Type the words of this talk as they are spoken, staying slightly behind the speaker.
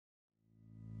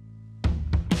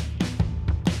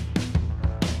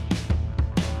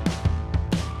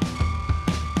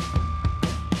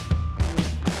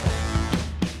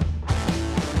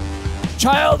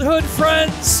Childhood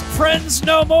friends, friends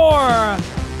no more.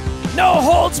 No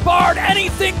holds barred,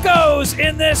 anything goes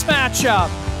in this matchup.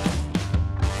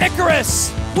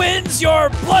 Icarus wins your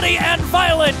bloody and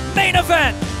violent main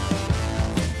event.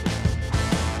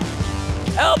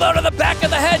 Elbow to the back of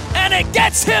the head, and it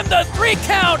gets him the 3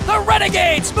 count. The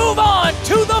Renegades move on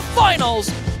to the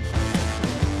finals.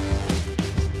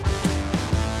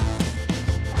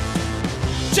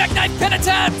 Jackknife pin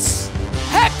attempts.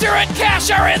 Hector and Cash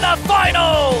are in the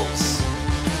finals.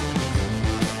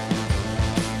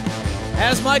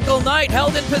 As Michael Knight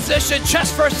held in position,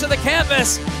 chest first to the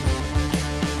canvas.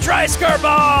 Dreisker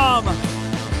bomb.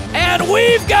 And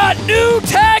we've got new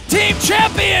tag team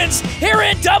champions here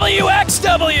in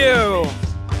wXw.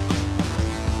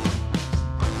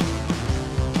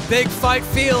 Big fight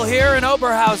feel here in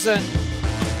Oberhausen.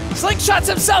 Slingshots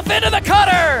himself into the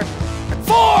cutter.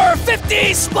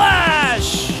 450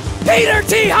 splash. Peter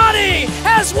T. Hottie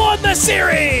has won the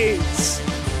series.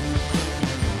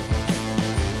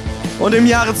 Und im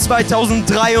Jahre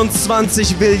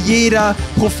 2023 will jeder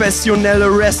professionelle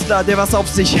Wrestler, der was auf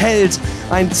sich hält,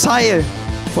 ein Teil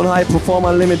von High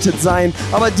Performer Limited sein.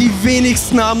 Aber die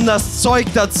wenigsten haben das Zeug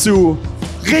dazu.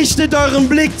 Richtet euren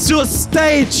Blick zur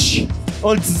Stage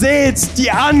und seht die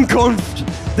Ankunft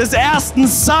des ersten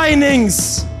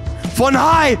Signings von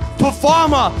High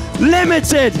Performer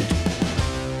Limited.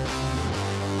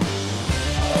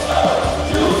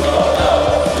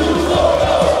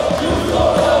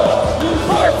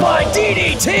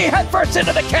 DDT headfirst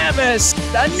into the canvas.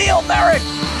 Neil Merrick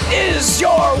is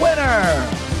your winner.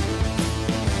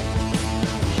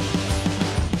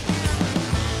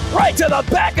 Right to the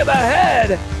back of the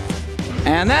head.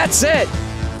 And that's it.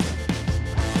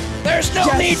 There's no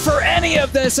need for any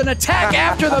of this. An attack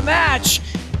after the match.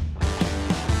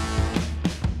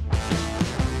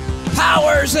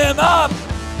 Powers him up.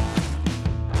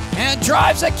 And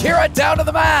drives Akira down to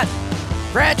the mat.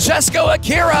 Francesco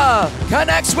Akira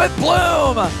connects with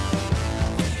Bloom.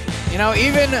 You know,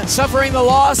 even suffering the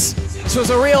loss, this was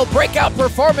a real breakout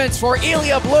performance for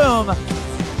Ilya Bloom.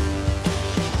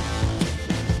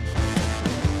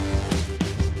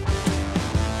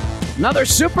 Another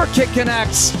super kick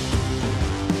connects.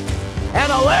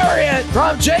 And a lariat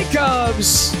from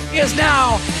Jacobs. He is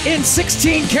now in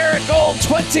 16 karat gold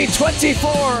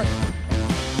 2024.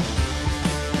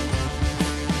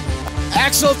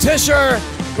 Axel Tischer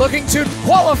looking to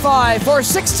qualify for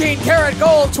 16 karat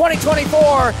gold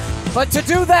 2024, but to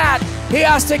do that, he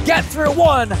has to get through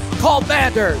one called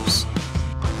Manders.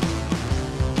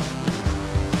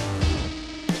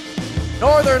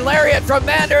 Northern lariat from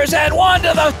Manders and one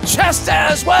to the chest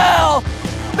as well.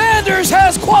 Manders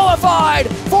has qualified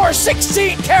for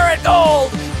 16 karat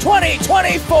gold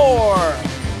 2024.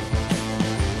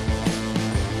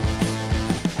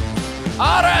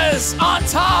 Ares on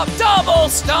top, double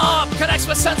stomp, connects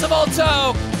with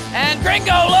Sensavolto, and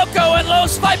Gringo Loco and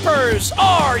Los Vipers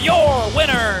are your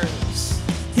winners.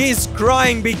 He's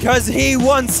crying because he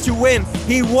wants to win.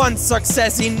 He wants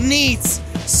success. He needs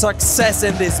success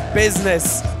in this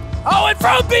business. Oh, and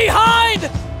from behind,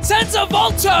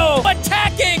 Sensavolto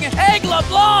attacking Egg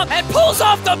LeBlanc and pulls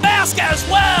off the mask as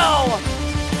well.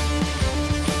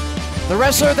 The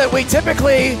wrestler that we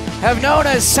typically have known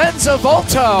as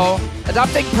Sensavolto,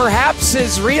 adopting perhaps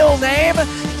his real name,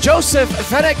 Joseph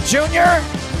Fennick Jr.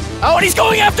 Oh, and he's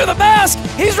going after the mask!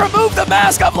 He's removed the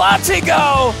mask of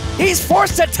Latigo! He's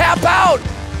forced to tap out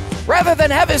rather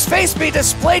than have his face be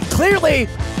displayed clearly.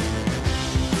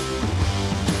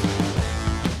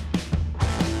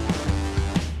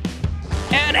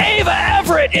 And Ava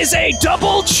Everett is a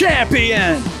double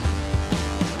champion!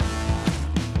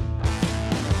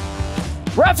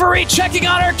 Referee checking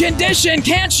on her condition.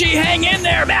 Can she hang in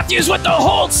there? Matthews with the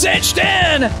hold cinched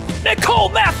in. Nicole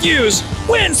Matthews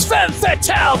wins Femmes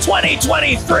Fatals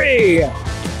 2023.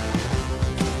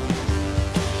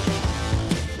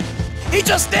 He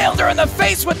just nailed her in the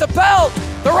face with the belt.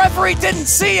 The referee didn't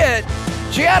see it.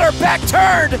 She had her back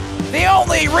turned. The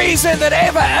only reason that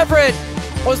Ava Everett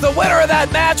was the winner of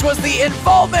that match was the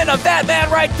involvement of that man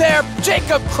right there,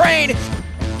 Jacob Crane.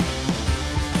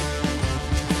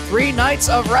 3 nights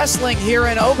of wrestling here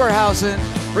in Oberhausen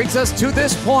brings us to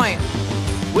this point.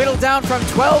 Whittled down from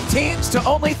 12 teams to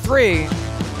only 3.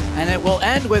 And it will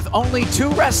end with only 2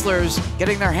 wrestlers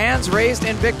getting their hands raised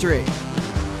in victory.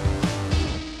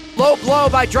 Low blow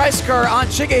by Dreisker on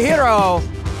Shigehiro.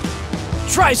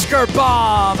 Dreisker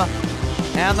bomb.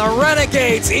 And the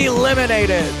Renegades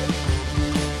eliminated.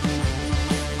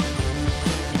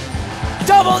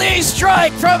 Double knee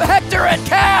strike from Hector and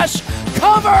Cash.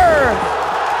 Cover.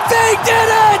 They did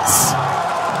it!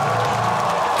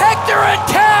 Hector and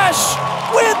Cash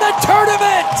win the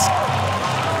tournament!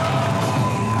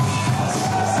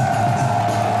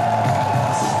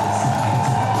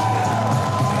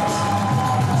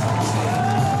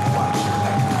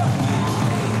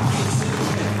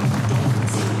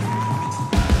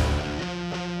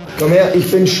 Komm her, ich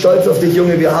bin stolz auf dich,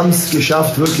 Junge, wir haben es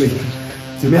geschafft, wirklich.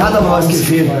 Mir hat aber was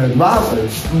gefehlt.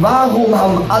 Warum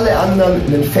haben alle anderen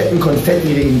einen fetten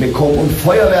Konfettiregen bekommen und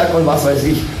Feuerwerk und was weiß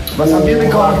ich? Was haben wir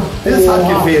bekommen? Das hat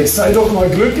gefehlt. Sei doch mal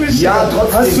glücklich. Ja,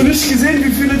 trotzdem. Hast du nicht gesehen,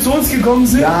 wie viele zu uns gekommen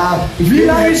sind? Ja. Wie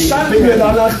lange standen wir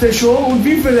da nach der Show und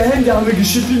wie viele Hände haben wir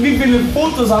geschüttelt, wie viele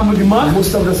Fotos haben wir gemacht? Du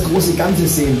musst doch das große Ganze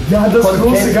sehen. Ja, das Konfetti,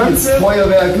 große Ganze.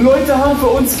 Feuerwerk. Leute haben für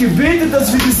uns gebetet,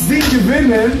 dass wir das Ding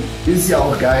gewinnen. Ist ja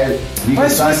auch geil. Wie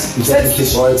Weißt du gesagt, was? ich hätte mich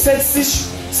gefreut. Setz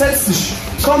dich.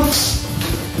 Komm.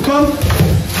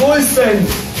 Wo ist denn?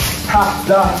 Ha,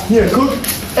 da. Hier, guck.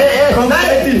 Komm,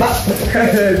 nein!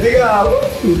 Digga.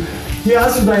 Hier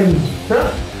hast du dein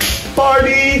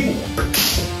Party.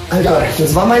 Alter,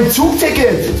 das war mein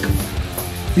Zugticket.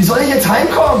 Wie soll ich jetzt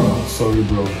heimkommen? Sorry,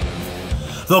 Bro.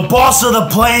 The boss of the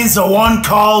plains, the one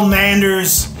called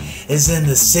Manders, is in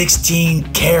the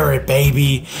 16 karat,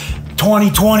 baby.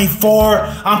 2024,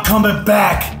 I'm coming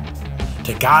back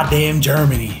to goddamn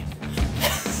Germany.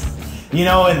 You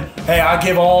know, and hey, I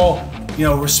give all,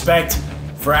 respect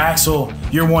for Axel.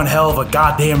 You're one hell of a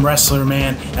goddamn wrestler,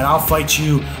 man, and I'll fight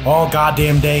you all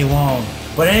goddamn day long.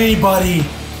 But anybody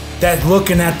that's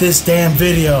looking at this damn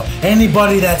video,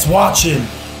 anybody that's watching,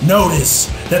 notice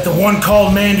that the one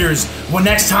called Manders, when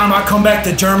next time I come back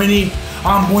to Germany,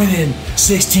 I'm winning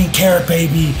 16 karat,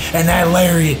 baby, and that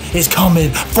lariat is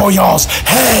coming for y'all's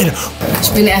head.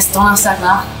 Ich bin erst Donnerstag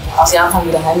aus Japan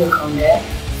wieder heimgekommen, ey.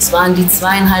 Es waren die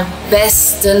 2,5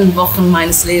 besten Wochen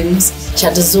meines Lebens. Ich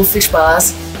hatte so viel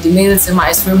Spaß. Die Mädels im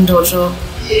Ice Room Dojo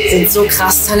sind so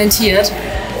krass talentiert.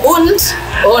 Und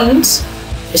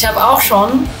ich habe auch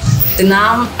schon den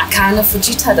Namen Akane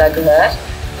Fujita da gehört,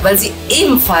 weil sie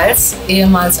ebenfalls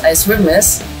ehemals Ice Room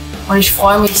ist. Und ich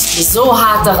freue mich so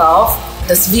hart darauf,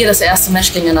 dass wir das erste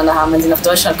Match gegeneinander haben, wenn sie nach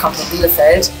Deutschland kommt, nach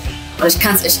Bielefeld. Und ich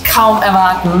kann es echt kaum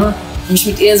erwarten, mich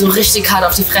mit ihr so richtig hart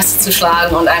auf die Fresse zu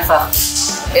schlagen und einfach,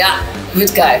 ja,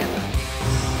 wird geil.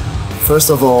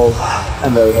 First of all,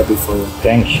 I'm very happy for you.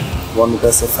 Thank you. Won the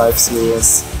best of 5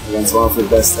 series against one of the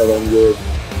best ever in Europe.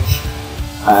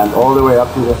 And all the way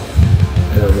up here,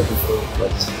 very happy for you.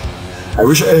 But I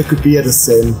wish I could be at the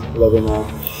same level now.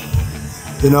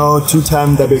 You know,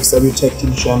 2-time wXw Tag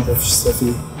Team Champ with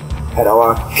Steffi had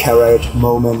our carrot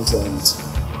moment,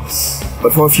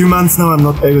 but for a few months now I'm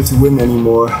not able to win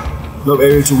anymore. Not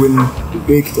able to win the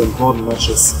big, the important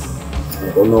matches. I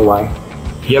don't know why.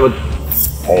 Yeah, but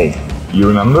hey, you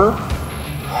remember?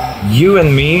 You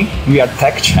and me, we are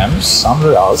tag champs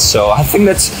somewhere else, so I think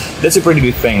that's a pretty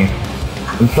good thing.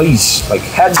 And please,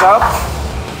 heads up,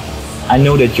 I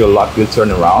know that your luck will turn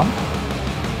around.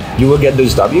 You will get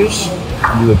those W's,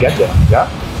 and you will get them, yeah?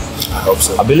 I hope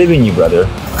so. I believe in you, brother.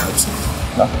 I hope so.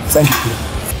 Yeah? Thank you.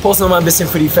 Post noch mal ein bisschen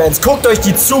für die Fans. Guckt euch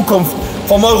die Zukunft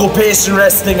vom europäischen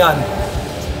Wrestling an.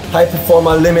 High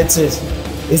Performer Limited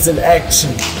is in action.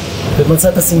 Wird mal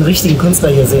Zeit, dass Sie einen richtigen Künstler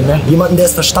hier sehen, ne? Jemanden, der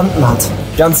es verstanden hat.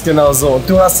 Ganz genau so. Und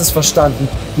du hast es verstanden.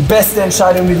 Die beste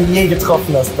Entscheidung, die du je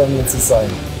getroffen hast, bei mir zu sein.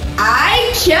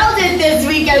 I killed it this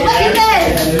weekend. Look at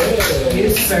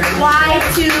this.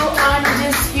 Y2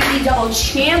 Undisputed Double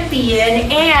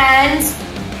Champion and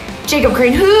Jacob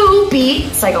Crane, who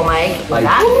beat Psycho Mike.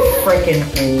 That freaking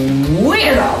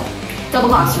weirdo. Double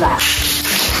claps for that.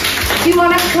 Do you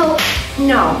want to kill?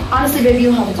 No. Honestly, baby,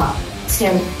 you have a top.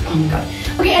 Stand. Oh my god.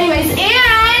 Okay, anyways,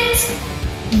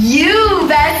 and you,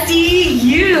 bestie,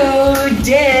 you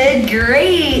did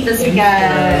great this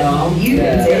weekend. You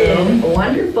did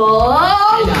wonderful.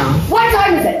 What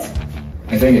time is it?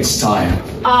 I think it's time.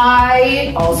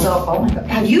 I also, oh my god,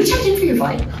 have you checked in for your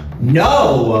flight?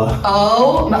 No!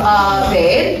 Oh,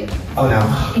 babe. Oh no.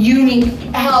 You need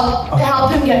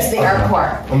help him get to the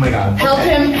airport. Oh my god. Help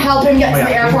him get to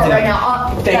the airport right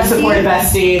now. Thanks, supportive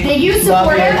bestie. Thank you,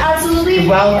 supportive, absolutely. You're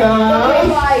welcome. Okay,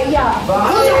 bye, yeah. Bye.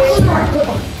 Close the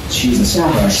door. Jesus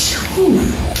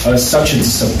Christ. That was such a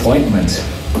disappointment.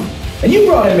 And you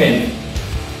brought him in.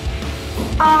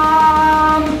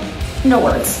 No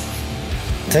words.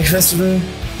 Tag Festival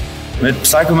mit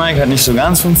Psycho Mike hat nicht so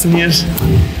ganz funktioniert,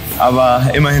 aber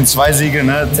immerhin 2 Siege,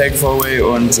 ne? Tag 4-Way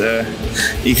und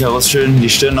Icarus schön die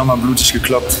Stirn nochmal blutig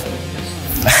gekloppt.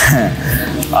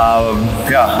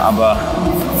 aber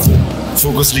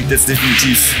Fokus liegt jetzt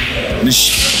definitiv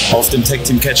nicht auf dem Tag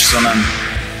Team Catch, sondern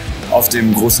auf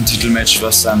dem großen Titelmatch,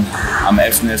 was dann am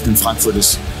 11.11. in Frankfurt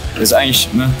ist. Das ist eigentlich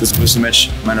das größte Match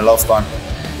meiner Laufbahn.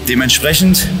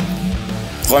 Dementsprechend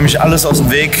räume ich alles aus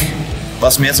dem Weg,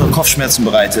 was mir jetzt noch Kopfschmerzen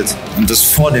bereitet. Und das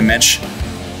vor dem Match.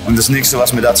 Und das nächste,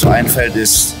 was mir dazu einfällt,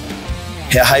 ist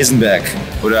Herr Heisenberg.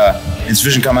 Oder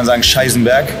inzwischen kann man sagen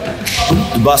Scheisenberg.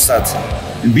 Du Bastard.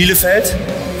 In Bielefeld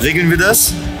regeln wir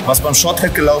das, was beim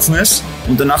Shortcut gelaufen ist.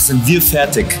 Und danach sind wir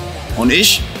fertig. Und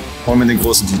ich hole mir den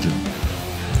großen Titel.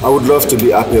 I would love to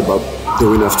be happy about the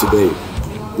win of today.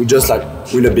 We just like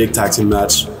win a big tag team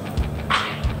match.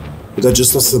 But I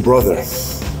just lost a brother.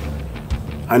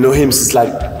 I know him since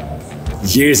like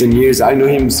years and years. I know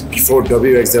him before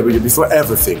wXw, before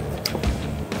everything.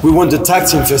 We won the Tag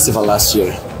Team Festival last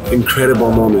year.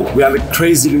 Incredible moment. We had a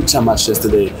crazy lucha match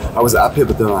yesterday. I was happy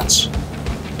about the match.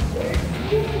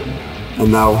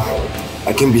 And now,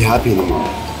 I can't be happy anymore.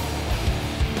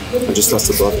 I just lost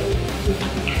a brother.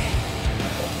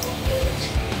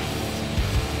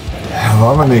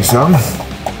 War aber nichts, ja?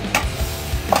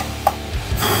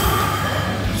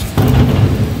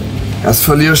 Erst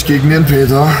verliere ich gegen den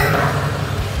Peter.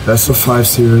 Best of 5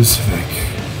 Series weg.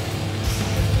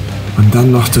 Und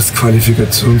dann noch das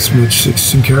Qualifikationsmatch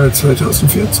 16 Karat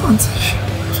 2024.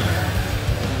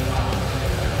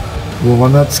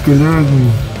 Woran hat's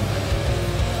gelegen?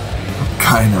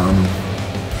 Keine Ahnung.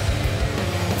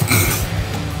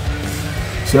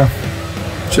 Tja,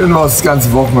 schön war es das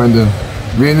ganze Wochenende.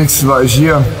 Wenigstens war ich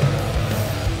hier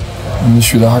und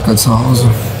nicht wieder Hacker zu Hause.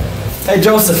 Hey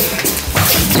Joseph.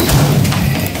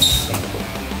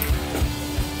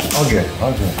 Okay.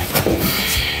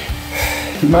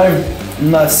 You might have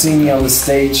not seen me on the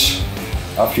stage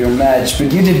of your match,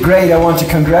 but you did great. I want to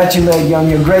congratulate you on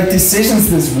your great decisions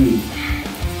this week.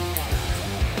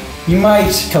 You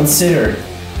might consider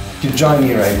to join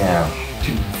me right now,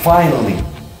 to finally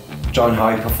join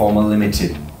High Performer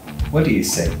Limited. What do you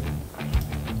say?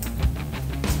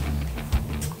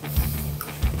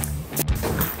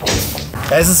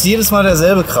 Ja, es ist jedes Mal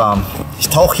derselbe Kram. Ich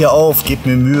tauche hier auf, gebe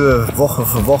mir Mühe, Woche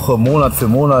für Woche, Monat für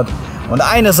Monat. Und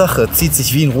eine Sache zieht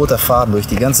sich wie ein roter Faden durch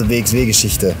die ganze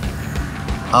wXw-Geschichte.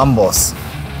 Amboss,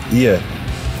 ihr.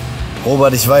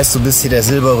 Robert, ich weiß, du bist hier der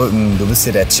Silberrücken, du bist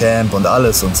hier der Champ und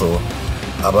alles und so.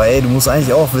 Aber ey, du musst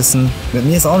eigentlich auch wissen, mit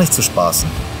mir ist auch nicht zu spaßen.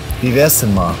 Wie wär's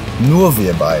denn mal? Nur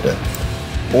wir beide.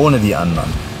 Ohne die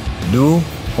anderen. Du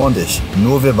und ich.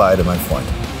 Nur wir beide, mein Freund.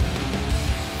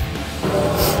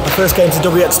 I first came to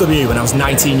wXw when I was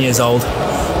 19 years old.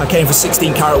 I came for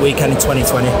 16 Carat Weekend in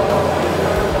 2020.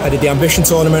 I did the Ambition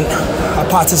tournament. I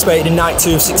participated in night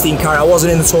 2 of 16 Carat. I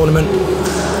wasn't in the tournament.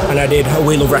 And I did a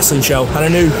We Love Wrestling show. And I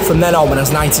knew from then on, when I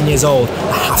was 19 years old,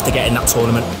 I have to get in that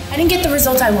tournament. I didn't get the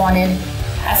result I wanted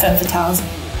at Femmes Fatals.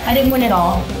 I didn't win it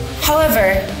all.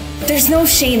 However, there's no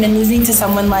shame in losing to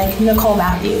someone like Nicole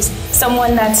Matthews,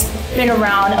 someone that's been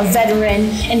around, a veteran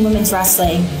in women's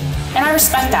wrestling. And I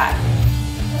respect that.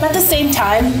 But at the same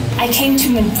time, I came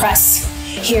to impress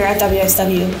here at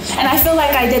wXw. And I feel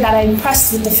like I did that. I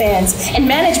impressed with the fans, and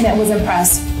management was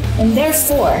impressed. And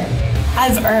therefore,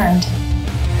 I've earned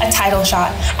a title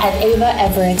shot at Ava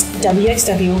Everett's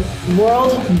wXw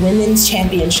World Women's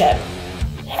Championship.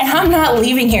 And I'm not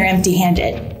leaving here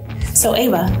empty-handed. So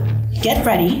Ava, get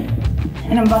ready,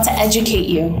 and I'm about to educate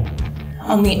you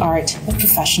on the art of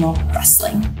professional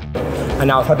wrestling. And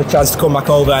now I've had the chance to come back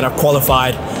over and I've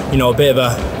qualified, you know, a bit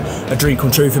of a dream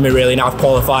come true for me really. Now I've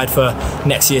qualified for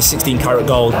next year's 16 Carat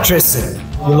Gold. Tristan,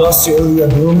 you lost to Ilya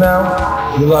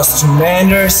Blumau, you lost to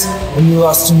Manders, and you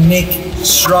lost to Nick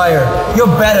Schreier. You're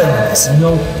better than this, you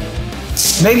know?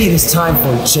 Maybe it is time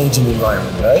for a change in the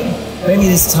environment, right? Maybe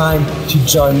it is time to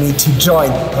join me, to join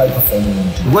High Performer.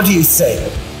 What do you say?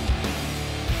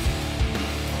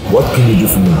 What can you do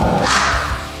for me?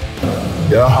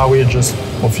 Yeah, are we just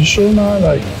official now?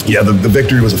 Like, yeah, the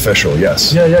victory was official.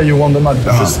 Yes. Yeah, you won the match.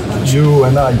 Just you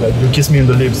and I. Like, you kiss me in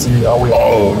the lips. Are we?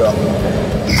 Oh no,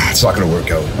 it's not gonna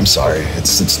work out. I'm sorry.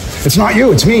 It's not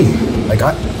you. It's me. Like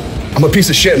I'm a piece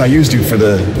of shit, and I used you for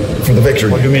the victory.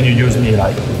 What do you mean you used me?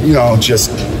 Like, you know,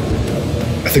 just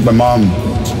I think my mom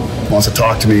wants to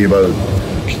talk to me about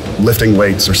lifting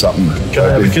weights or something. Can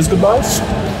I have a kiss goodbyes?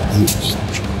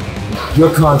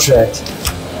 Your contract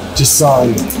just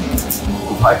signed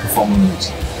with High Performer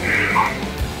Limited.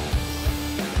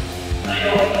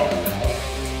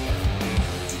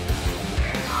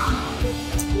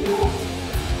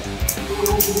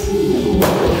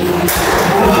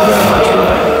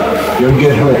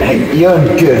 You're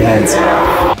in good hands.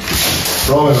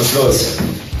 Roman, was ist los?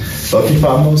 War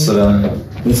FIFA Ambos oder?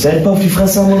 Willst du selber auf die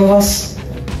Fresse haben oder was?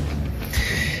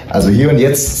 Also hier und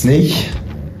jetzt nicht.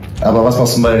 Aber was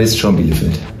machst du bei der nächsten Show in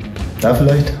Bielefeld? Da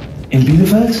vielleicht? In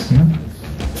Bielefeld? Hm?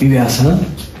 Wie wär's, ne?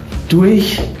 Du,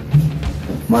 ich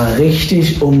mal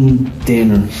richtig um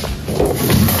den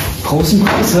Großen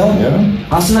Preis, ja?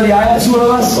 Hast du da die Eier zu oder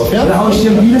was? Ja. Dann hau ich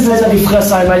dir in Bielefeld an die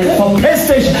Fresse ein, weil verpiss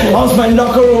dich aus meinem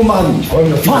Lockerroom, Mann.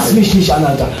 Fass mich nicht an,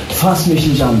 Alter. Fass mich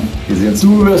nicht an.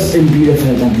 Du wirst in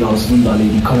Bielefeld ein blaues Wunder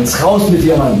legen. Komm jetzt raus mit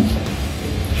dir, Mann.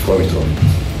 Ich freue mich drauf.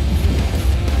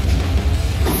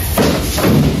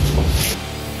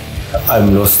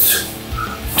 I'm lost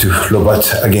to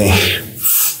Lobat again.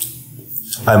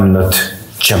 I'm not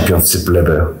championship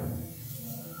level.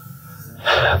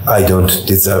 I don't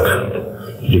deserve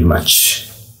rematch.